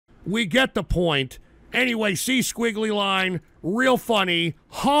we get the point. Anyway, see squiggly line, real funny,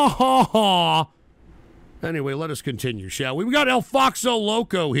 ha ha ha. Anyway, let us continue, shall we? We got El Foxo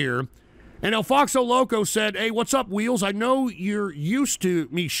Loco here. And El Foxo Loco said, hey, what's up, Wheels? I know you're used to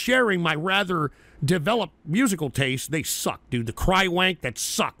me sharing my rather developed musical taste. They suck, dude. The cry wank, that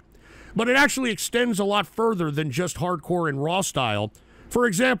suck. But it actually extends a lot further than just hardcore and raw style. For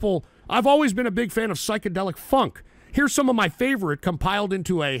example, I've always been a big fan of psychedelic funk. Here's some of my favorite compiled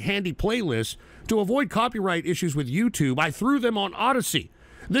into a handy playlist. To avoid copyright issues with YouTube, I threw them on Odyssey.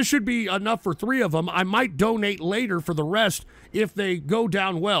 This should be enough for 3 of them. I might donate later for the rest if they go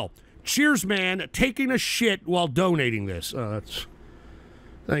down well. Cheers, man. Taking a shit while donating this.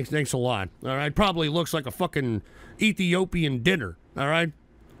 Thanks a lot. All right, probably looks like a fucking Ethiopian dinner. All right.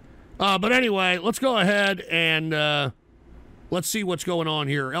 But anyway, let's go ahead and let's see what's going on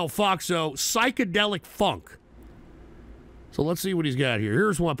here. El Foxo, psychedelic funk. So let's see what he's got here.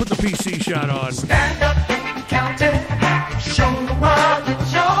 Here's one. Put the PC shot on. Stand up and count it. Show the world that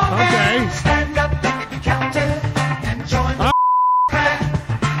you're okay. Stand up and count it. And join the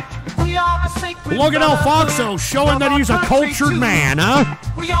we are a sacred look at El Foxo showing that he's a cultured man, huh?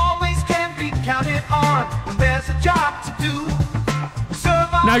 We always can be counted on when there's a job to do.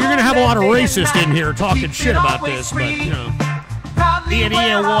 Now you're gonna have a lot of racists in here talking shit about this, but you know.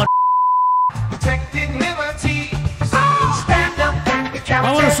 Protecting liberty.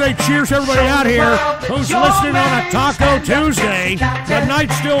 I want to say cheers to everybody out here who's listening on a Taco Tuesday. The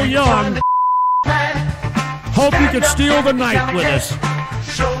night's still young. Hope you could steal the night with us.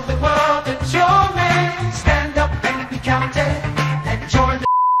 Show the world that you're man. Stand up and be counted and join the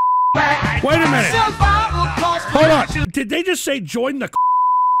Wait a minute. Hold on. Did they just say join the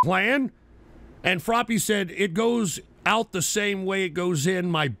clan? And Froppy said it goes out the same way it goes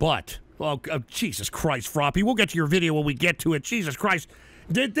in my butt. Oh, Jesus Christ, Froppy. We'll get to your video when we get to it. Jesus Christ.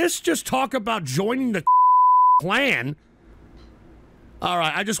 Did this just talk about joining the clan? All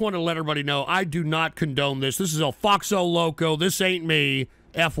right, I just want to let everybody know I do not condone this. This is El Foxo Loco. This ain't me.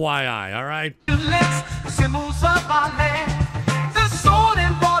 FYI, all right? Symbols of our land. The sword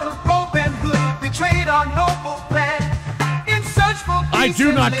and water, rope and hood betrayed our noble plan. In search for peace, I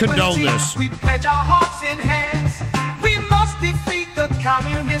do not condone this. We pledge our hearts and hands. We must defeat the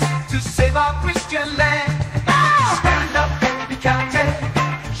communists to save our Christian land. Stand up and be counted.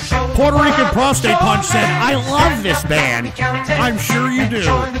 Puerto Rican Prostate Punch said, I love this band. I'm sure you do.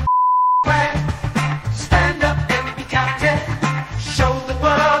 Stand up and be counted. Show the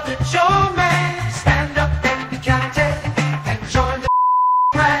world that you're man. Stand up and be counted. And join the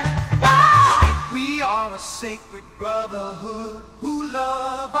clan. We are a sacred brotherhood who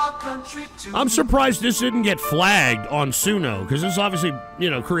love our country too. I'm surprised this didn't get flagged on Suno, because this is obviously, you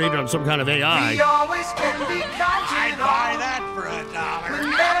know, created on some kind of AI. We always can be counted. I'd buy that for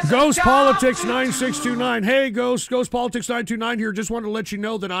 $1. Ghost Politics 9629. Hey, Ghost Politics 929 here. Just wanted to let you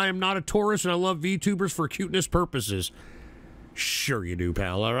know that I am not a tourist and I love VTubers for cuteness purposes. Sure you do,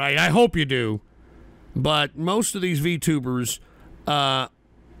 pal. All right, I hope you do. But most of these VTubers are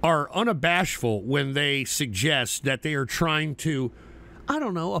unabashful when they suggest that they are trying to, I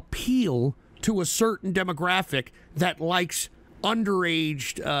don't know, appeal to a certain demographic that likes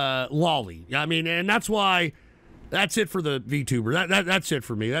underaged lolly. I mean, and that's why. That's it for the VTuber. That's it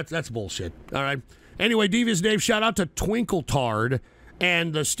for me. That's bullshit. All right. Anyway, Devious Dave, shout out to Twinkle Tard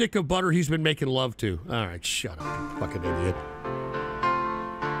and the stick of butter he's been making love to. All right, shut up, fucking idiot.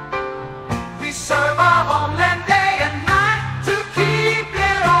 We serve our homeland day and night to keep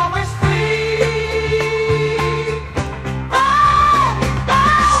it always free.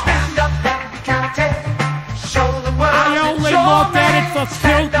 Stand up and be counted. Show the world I only look at it for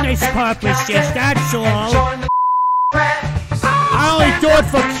cuteness purposes, that's all. I only do it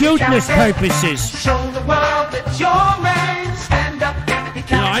for cuteness purposes. Show the world that you're man. Stand up and be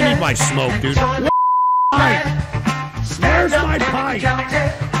counted. You know, I need my smoke, dude. Where's my pipe?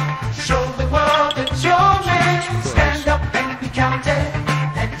 Show the world that you're man. Stand up and be counted.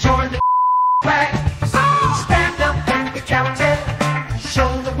 And join the flag. Stand up and be counted.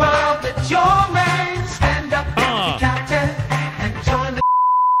 Show the world that you're man. Stand up and be counted. And join the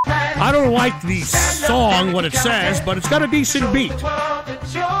flag. I don't like the song, what it says, but it's got a decent beat.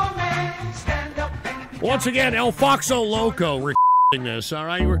 Once again, El Foxo Loco, we're this, all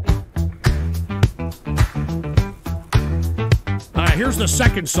right? All right, here's the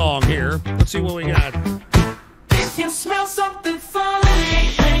second song here. Let's see what we got. If you smell something funny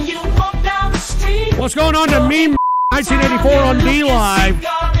when you walk down the street. What's going on to Meme 1984 on D-Live?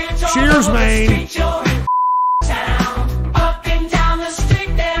 Cheers, man.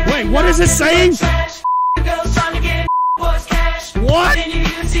 Wait, what is it saying? What?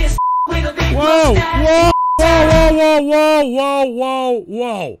 see a with a big Whoa, mustache.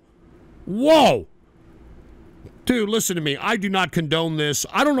 whoa. Dude, listen to me. I do not condone this.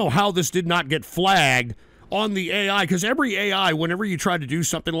 I don't know how this did not get flagged on the AI, because every AI, whenever you try to do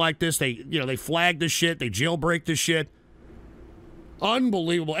something like this, they flag this shit, they jailbreak this shit.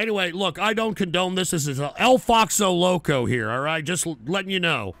 Unbelievable. Anyway, look, I don't condone this. This is El Foxo Loco here, all right? Just letting you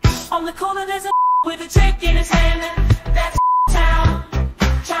know. On the corner there's a with a chick in his hand. That's town.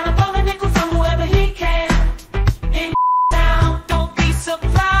 Trying to pull a nickel from whoever he can. In town, don't be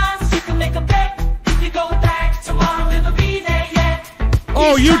surprised. You can make a bet if you go back tomorrow. It'll be there yet.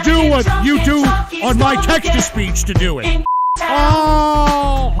 Oh, you do what you do on my text-to-speech to do it.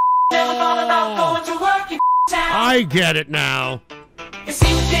 Oh. Never thought about going to work in town. I get it now. You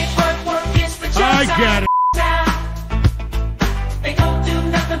see what big work is for I get it. They don't do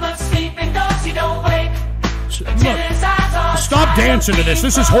nothing but sleep indoors. You don't wake. Look, stop dancing to this.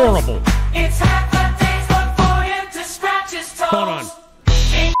 This is horrible. It's half a day's work for him to scratch his toes. Hold on.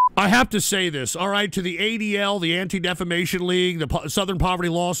 I have to say this, all right, to the ADL, the Anti-Defamation League, the Southern Poverty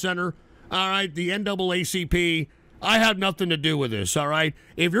Law Center, all right, the NAACP, I have nothing to do with this, all right?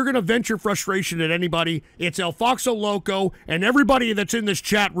 If you're going to vent your frustration at anybody, it's El Foxo Loco and everybody that's in this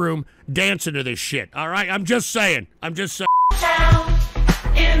chat room dancing to this shit, all right? I'm just saying.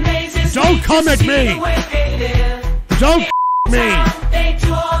 Don't come at me. Don't me. They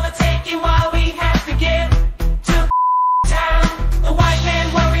do all the taking while we have to give to town. The white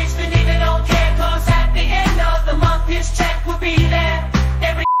man worries, but they don't care, 'cause at the end of the month his check will be there.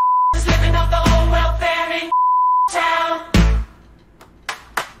 Every is living off the whole welfare in town.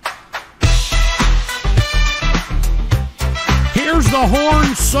 Here's the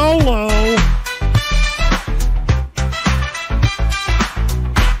horn solo.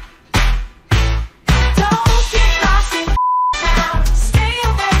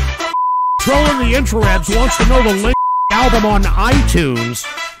 Trolling the interwebs wants to know the link to the album on iTunes.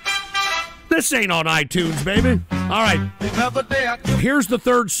 This ain't on iTunes, baby. All right. Here's the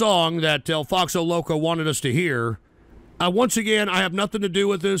third song that El Foxo Loco wanted us to hear. Once again, I have nothing to do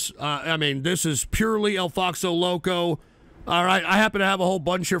with this. I mean, this is purely El Foxo Loco. All right. I happen to have a whole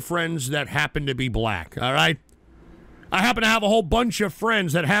bunch of friends that happen to be black. All right. I happen to have a whole bunch of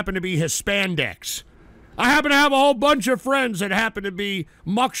friends that happen to be Hispandex. I happen to have a whole bunch of friends that happen to be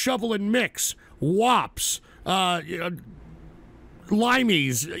muck, shovel, and mix, wops,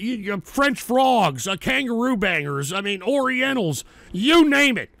 limeys, French frogs, kangaroo bangers, I mean, orientals, you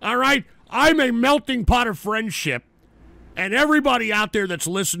name it, all right? I'm a melting pot of friendship, and everybody out there that's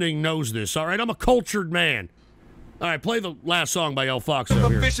listening knows this, all right? I'm a cultured man. All right, play the last song by El Foxo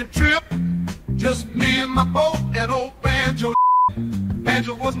here. Fishing trip, just me and my boat and old Banjo.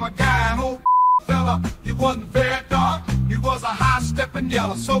 Banjo was my guy, and old fella, he wasn't very dark, he was a high-stepping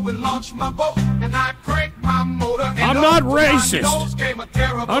yellow, so we launched my boat, and I cranked my motor, and I'm not racist.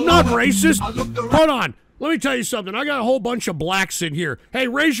 I'm not racist. Hold on. Let me tell you something. I got a whole bunch of blacks in here. Hey,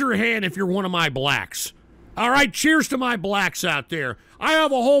 raise your hand if you're one of my blacks. All right, cheers to my blacks out there. I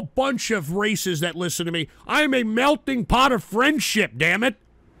have a whole bunch of races that listen to me. I am a melting pot of friendship, damn it.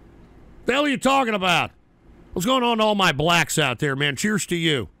 The hell are you talking about? What's going on to all my blacks out there, man? Cheers to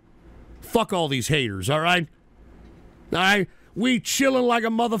you. Fuck all these haters, all right? All right? We chilling like a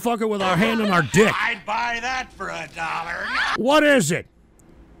motherfucker with our hand on our dick. I'd buy that for $1. What is it?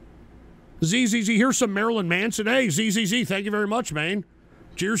 ZZZ, here's some Marilyn Manson. Hey, ZZZ, thank you very much, man.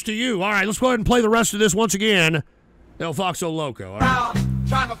 Cheers to you. All right, let's go ahead and play the rest of this once again. El Foxo Loco, all right?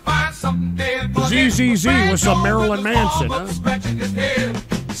 ZZZ with some Marilyn Manson, huh?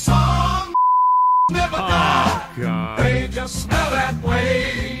 Oh, God. They just smell that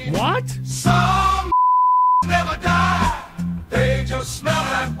way. What? Some never die. They just smell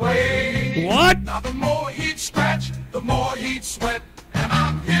that way. What? Now the more he'd scratch, the more he'd sweat. And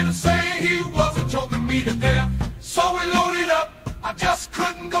I'm here to say he wasn't choking me to death. So we loaded up. I just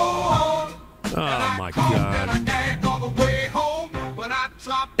couldn't go on. Oh, my God. And I gagged all the way home. When I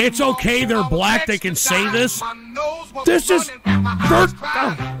dropped It's okay, they're black, they can say this. This is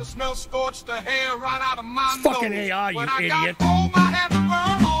the smell scorched the hair right out of my nose. Fucking AI, you When I idiot. got home, I had to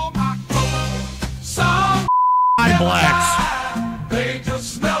burn all my clothes. Some Hi, blacks. they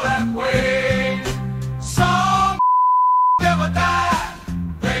just smell that way. Some never die.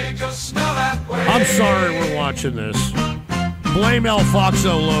 They just smell that way. I'm sorry we're watching this. Blame El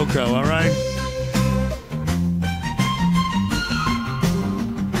Foxo Loco, all right?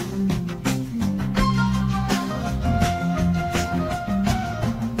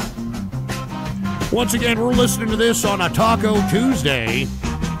 Once again, we're listening to this on a Taco Tuesday.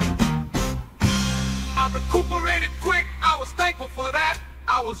 I recuperated quick. I was thankful for that.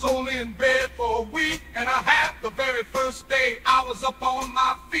 I was was only in bed for a week and a half. The very first day I was up on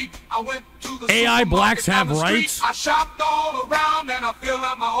my feet. I went to the AI blacks have down the street. rights? I shopped all around and I filled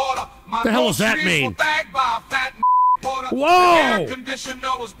out my order. My The hell does that groceries mean? were bagged by a fat porter. Whoa! The air conditioner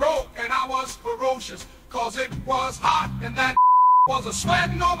was broke and I was ferocious, cause it was hot and that was a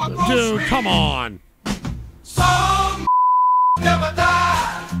sweating on my groceries. Dude, come on. Some never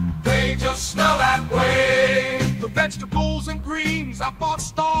die, they just smell that way. The vegetables and greens I bought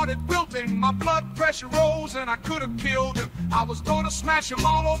started wilting. My blood pressure rose and I could have killed him. I was gonna smash him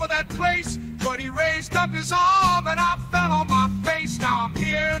all over that place, but he raised up his arm and I fell on my face. Now I'm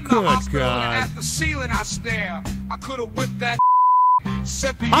here in the Good hospital God. and at the ceiling I stare. I could have whipped that.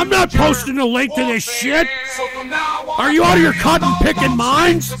 I'm not posting a link to this shit. So from now on, Are you out of your cotton picking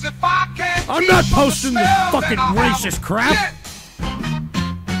minds? 'cause if I can't I'm keep not from posting the smell, fucking then I'll have racist a crap. fit.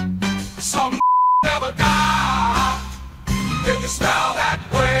 Some never die if you smell that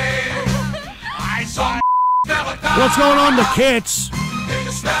way. Some never die. What's going on, the Kits? If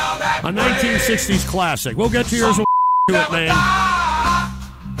you smell that A 1960s classic. We'll get to yours when we do it, never man. die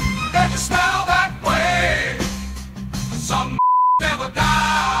if you smell that way. Some never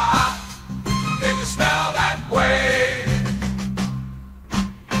die if you smell that way.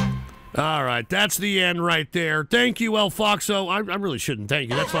 All right, that's the end right there. Thank you, El Foxo. I really shouldn't thank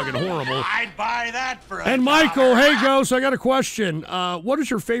you. That's fucking horrible. I'd buy that for a And Michael, dollar. hey, Ghost, I got a question. What is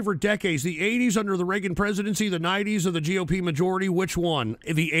your favorite decades? The 80s under the Reagan presidency, the 90s of the GOP majority? Which one?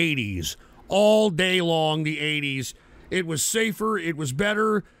 The 80s. All day long, the 80s. It was safer. It was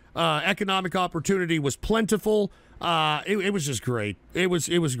better. Economic opportunity was plentiful. It was just great. It was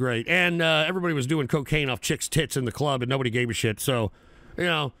great. And everybody was doing cocaine off chicks' tits in the club, and nobody gave a shit. So, you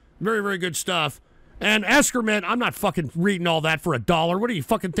know, very, very good stuff. And Eskerman, I'm not fucking reading all that for $1. What do you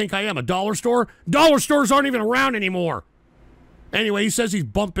fucking think I am, a dollar store? Dollar stores aren't even around anymore. Anyway, he says he's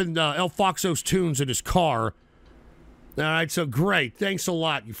bumping El Foxo's tunes in his car. All right, so great. Thanks a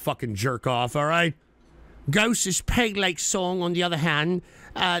lot, you fucking jerk off, all right? Ghost's Peg Leg song, on the other hand,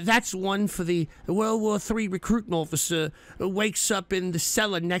 that's one for the World War III recruiting officer who wakes up in the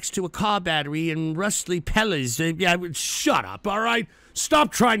cellar next to a car battery and Rusty Pellers. Yeah, shut up, all right?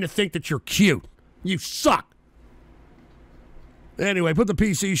 Stop trying to think that you're cute. You suck. Anyway, put the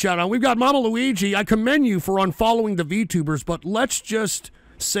PC shot on. We've got Mama Luigi. I commend you for unfollowing the VTubers, but let's just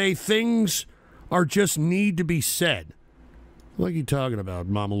say things are just need to be said. What are you talking about,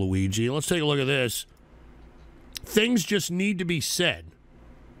 Mama Luigi? Let's take a look at this. Things just need to be said.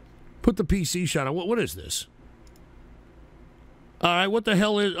 Put the PC shot on. What is this? All right, what the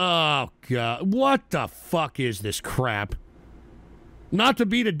hell is... Oh, God. What the fuck is this crap? Not to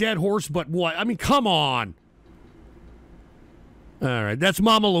beat a dead horse, but what? I mean, come on. All right, that's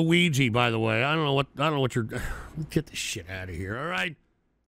Mama Luigi, by the way. I don't know what you're... Get this shit out of here, all right?